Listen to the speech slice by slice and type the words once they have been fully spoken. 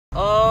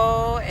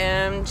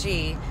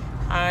OMG.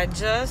 I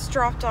just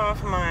dropped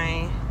off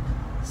my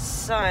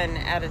son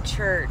at a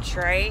church,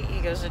 right?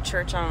 He goes to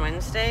church on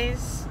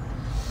Wednesdays.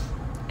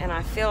 And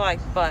I feel like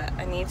butt.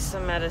 I need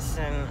some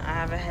medicine. I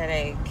have a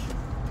headache.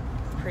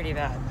 Pretty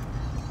bad.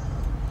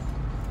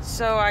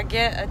 So I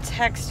get a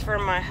text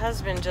from my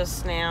husband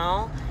just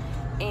now.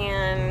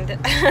 And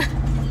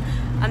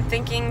I'm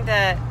thinking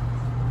that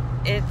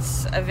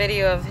it's a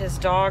video of his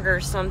dog or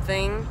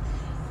something.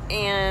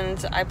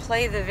 And I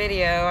play the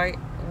video. I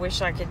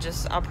wish I could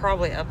I'll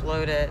probably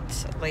upload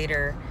it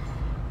later.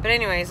 But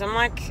anyways, I'm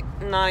like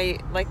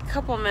a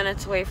couple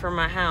minutes away from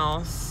my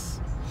house.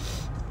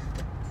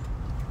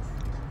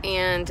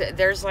 And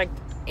there's like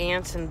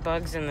ants and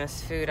bugs in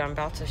this food. I'm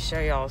about to show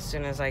y'all as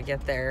soon as I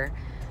get there.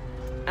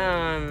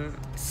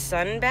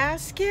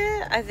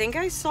 Sunbasket? I think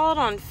I saw it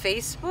on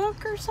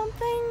Facebook or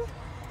something.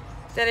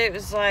 That it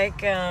was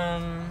like,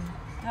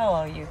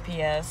 hello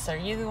UPS. Are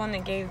you the one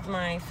that gave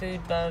my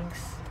food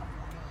bugs?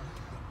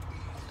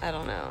 I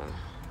don't know.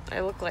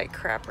 I look like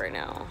crap right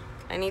now.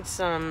 I need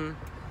some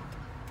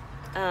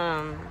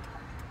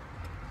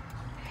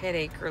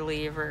headache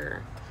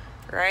reliever,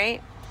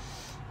 right?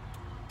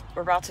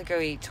 We're about to go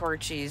eat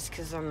Torchies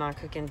because I'm not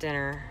cooking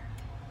dinner.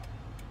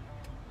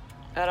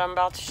 But I'm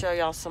about to show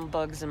y'all some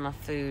bugs in my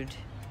food.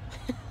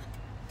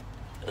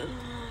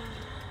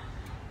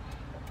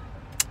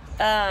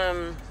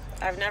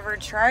 I've never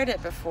tried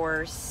it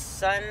before.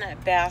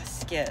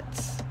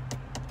 Sunbasket.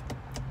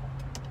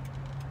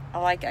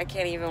 I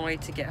can't even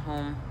wait to get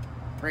home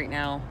right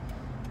now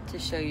to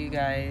show you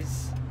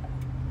guys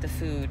the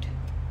food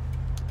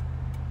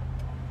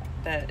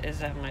that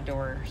is at my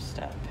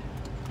doorstep.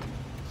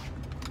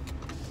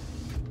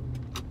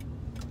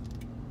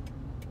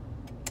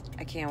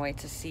 I can't wait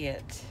to see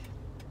it.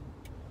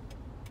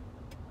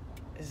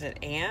 Is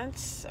it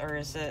ants or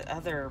is it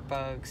other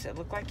bugs? It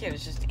looked like it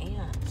was just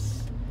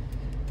ants.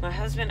 My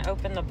husband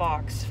opened the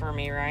box for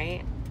me,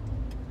 right?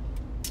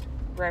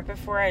 Right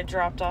before I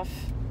dropped off,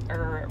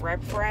 or right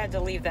before I had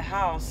to leave the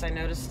house, I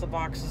noticed the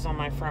box was on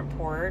my front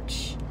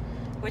porch,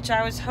 which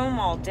I was home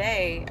all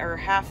day, or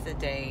half the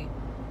day.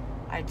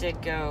 I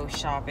did go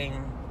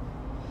shopping.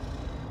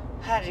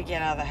 Had to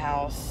get out of the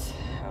house.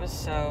 I was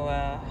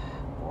so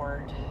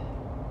bored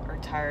or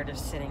tired of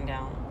sitting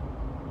down.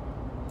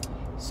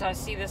 So I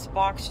see this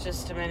box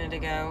just a minute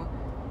ago.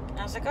 And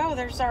I was like, oh,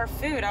 there's our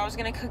food. I was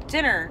going to cook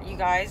dinner, you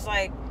guys.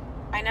 Like,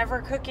 I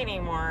never cook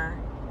anymore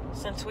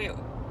since we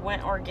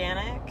went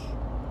organic.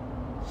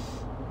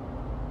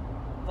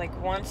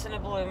 Like, once in a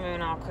blue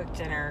moon, I'll cook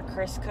dinner.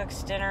 Chris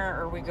cooks dinner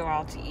or we go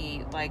out to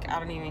eat. Like, I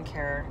don't even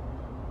care.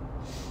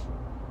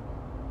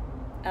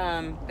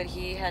 But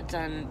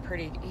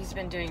he's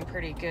been doing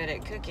pretty good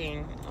at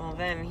cooking. Well,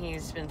 then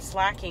he's been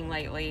slacking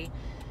lately.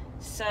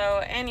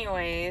 So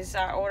anyways,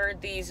 I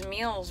ordered these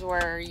meals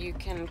where you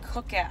can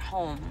cook at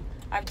home.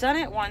 I've done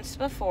it once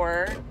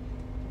before.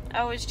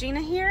 Oh, is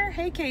Gina here?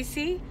 Hey,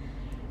 Casey.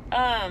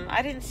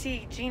 I didn't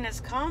see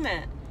Gina's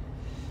comment.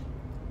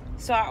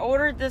 So I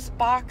ordered this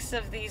box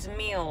of these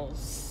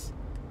meals.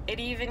 It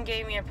even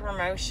gave me a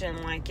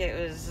promotion, like it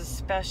was a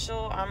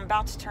special. I'm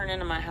about to turn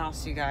into my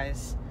house, you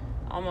guys.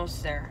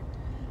 Almost there.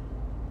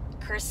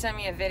 Chris sent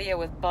me a video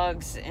with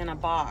bugs in a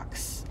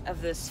box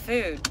of this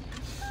food.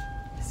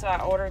 So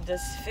I ordered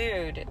this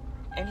food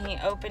and he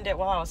opened it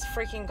while I was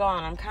freaking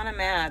gone. I'm kind of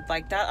mad.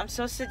 Like that, I'm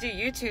supposed to do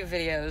YouTube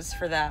videos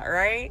for that,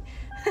 right?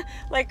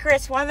 Like,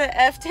 Chris, why the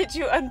F did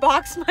you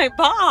unbox my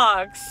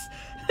box?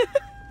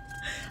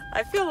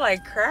 I feel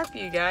like crap,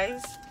 you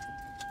guys.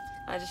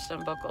 I just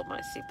unbuckled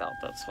my seatbelt.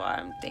 That's why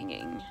I'm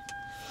dinging.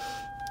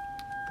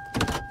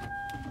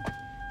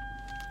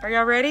 Are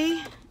y'all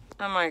ready?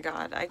 Oh my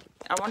God. I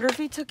wonder if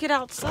he took it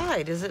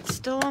outside. Is it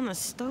still on the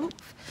stove?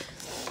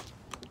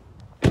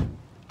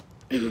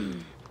 Here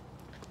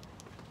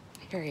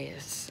he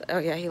is. Oh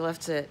yeah, he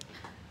left it.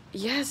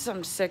 Yes,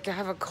 I'm sick. I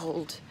have a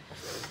cold.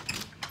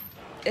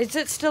 Is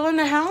it still in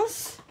the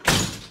house?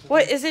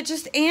 What, is it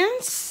just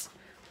ants?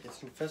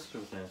 It's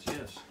infested with ants,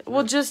 yes.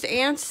 Well, just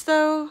ants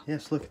though?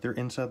 Yes, look, they're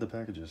inside the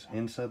packages.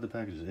 Inside the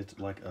packages. It's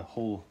like a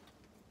whole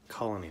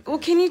colony thing. Well,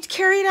 can you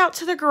carry it out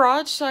to the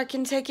garage so I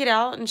can take it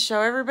out and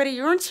show everybody?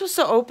 You weren't supposed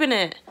to open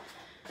it.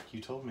 You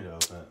told me to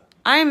open it.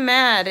 I'm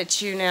mad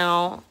at you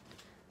now.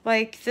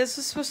 Like, this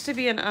was supposed to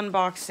be an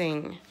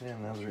unboxing. Yeah,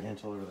 now there are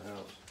ants all over the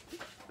house.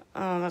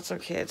 Oh, that's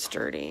okay. It's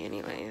dirty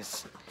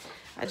anyways.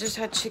 I just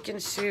had chicken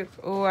soup.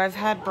 Oh, I've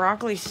had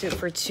broccoli soup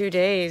for 2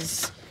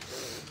 days.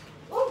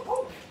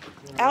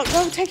 Out,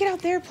 go take it out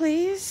there,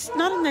 please.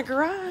 Not in the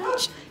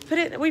garage.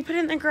 We put it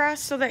in the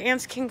grass so the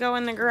ants can go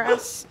in the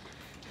grass.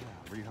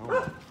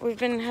 Yeah, We've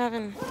been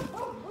having...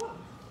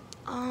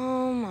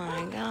 Oh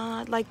my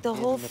God. Like the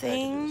whole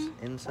thing?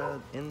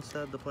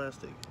 Inside the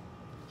plastic.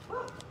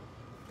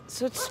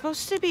 So it's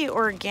supposed to be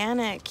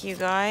organic, you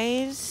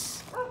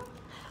guys.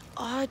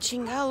 Oh,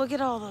 chinga, look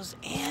at all those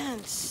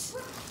ants.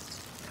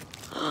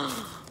 I'm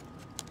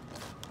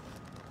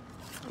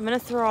gonna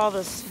throw all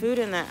this food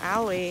in the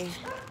alley.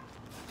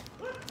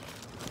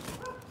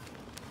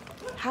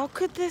 How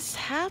could this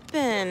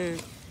happen?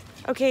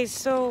 Okay,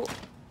 so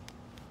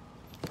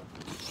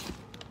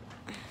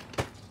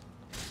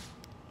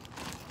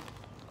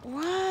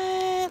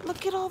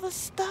look at all the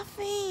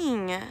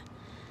stuffing.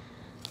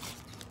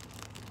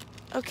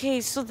 Okay,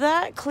 so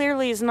that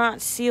clearly is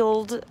not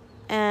sealed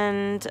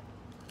and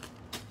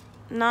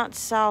not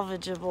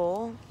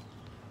salvageable.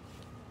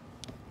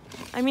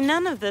 I mean,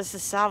 none of this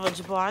is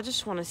salvageable. I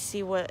just want to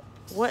see what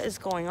is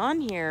going on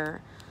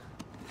here.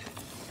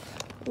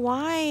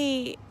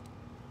 Why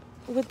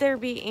would there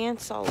be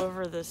ants all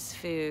over this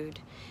food?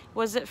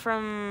 Was it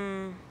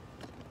from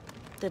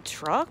the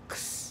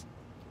trucks?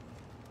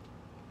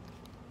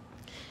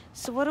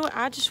 So what do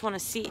I just want to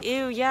see?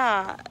 Ew,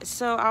 yeah.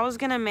 So I was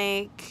gonna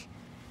make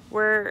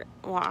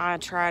I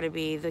try to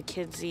be, the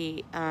kids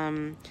eat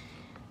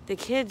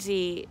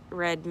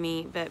red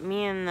meat, but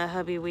me and the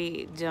hubby,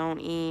 we don't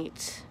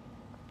eat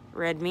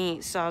red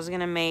meat. So I was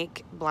gonna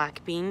make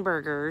black bean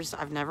burgers.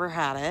 I've never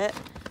had it.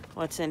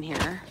 What's in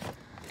here?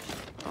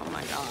 Oh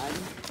my God.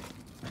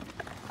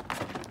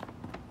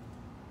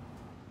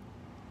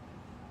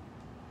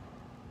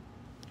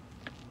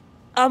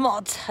 I'm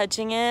all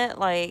touching it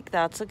like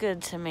that's a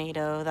good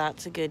tomato,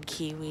 that's a good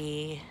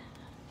kiwi.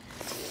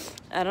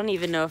 I don't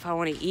even know if I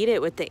want to eat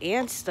it with the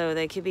ants though.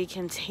 They could be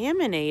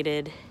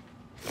contaminated.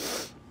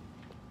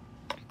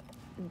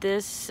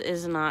 This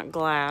is not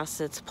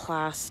glass, it's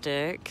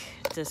plastic.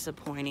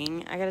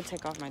 Disappointing. I gotta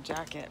take off my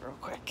jacket real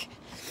quick.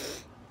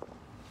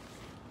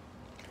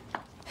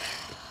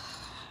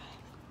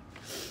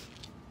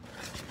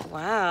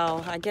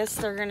 Wow, I guess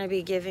they're gonna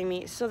be giving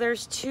me, so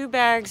there's 2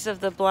 bags of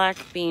the black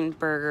bean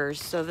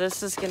burgers. So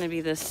this is gonna be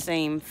the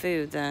same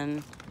food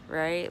then,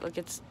 right? Look,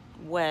 it's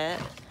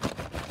wet.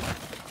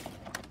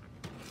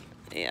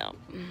 Yeah.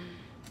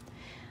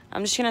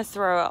 I'm just gonna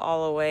throw it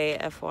all away,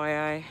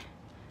 FYI.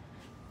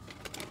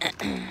 I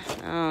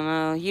don't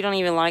know. You don't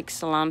even like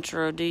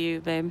cilantro, do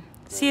you, babe?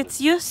 See, it's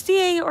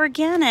USDA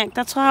organic.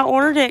 That's why I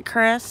ordered it,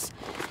 Chris.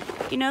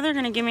 You know they're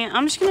gonna give me,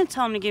 I'm just gonna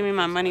tell them to give me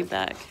my money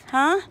back.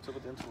 Huh? What's up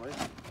with the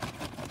insulation?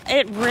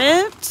 It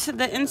ripped.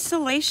 The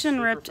insulation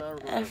ripped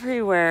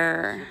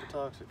everywhere. Super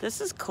toxic. This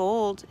is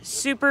cold.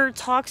 Super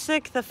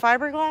toxic, the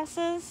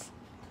fiberglasses.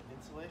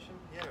 Insulation?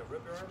 Yeah,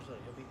 rip your arms out.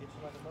 You'll be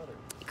itching like a mother.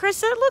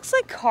 Chris, that looks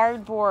like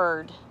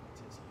cardboard.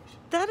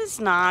 That is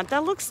not.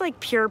 That looks like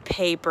pure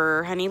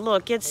paper, honey.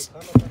 Look, it's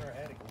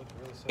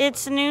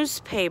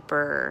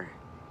newspaper.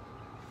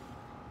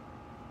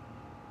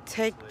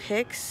 Take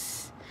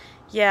pics?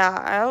 Yeah,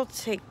 I'll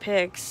take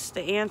pics.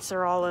 The ants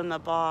are all in the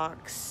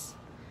box.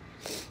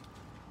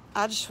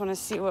 I just want to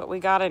see what we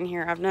got in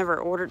here. I've never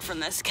ordered from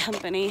this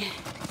company.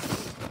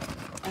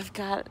 I've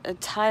got a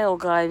tile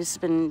guy who's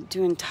been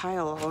doing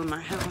tile all in my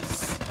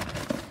house.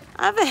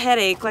 I have a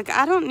headache. Like,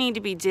 I don't need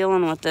to be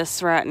dealing with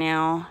this right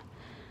now.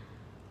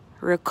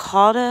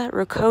 Ricotta?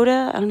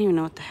 I don't even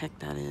know what the heck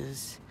that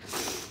is.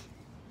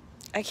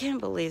 I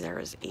can't believe there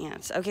was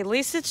ants. Okay, at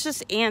least it's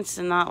just ants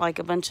and not like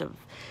a bunch of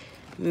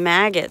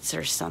maggots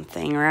or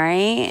something,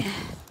 right?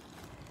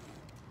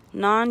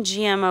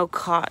 Non-GMO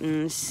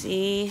cotton,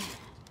 see?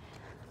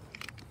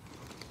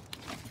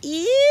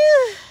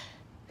 Ew.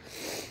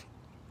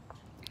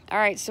 All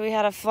right, so we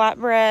had a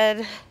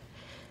flatbread.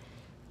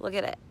 Look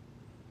at it.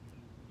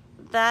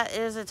 That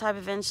is a type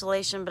of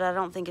insulation, but I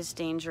don't think it's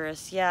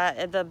dangerous.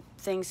 Yeah, the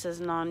thing says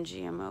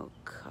non-GMO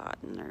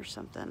cotton or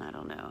something. I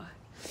don't know.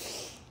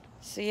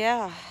 So,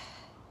 yeah.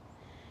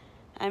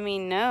 I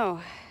mean,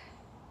 no.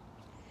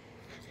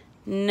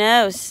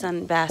 No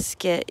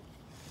Sunbasket.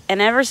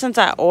 And ever since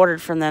I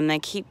ordered from them, they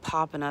keep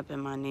popping up in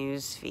my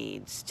news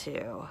feeds,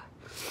 too.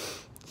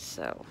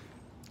 So,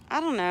 I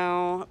don't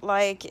know.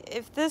 Like,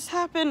 if this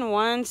happened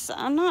once,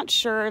 I'm not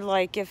sure,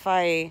 like, if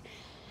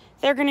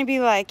they're going to be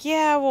like,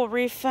 yeah, we'll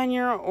refund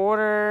your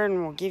order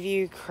and we'll give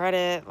you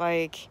credit.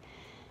 Like,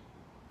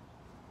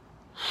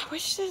 I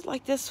wish that,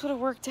 like, this would have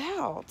worked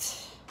out.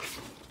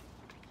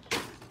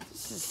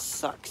 This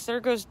sucks. There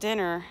goes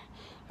dinner.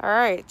 All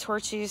right,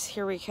 Torchies,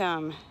 here we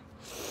come.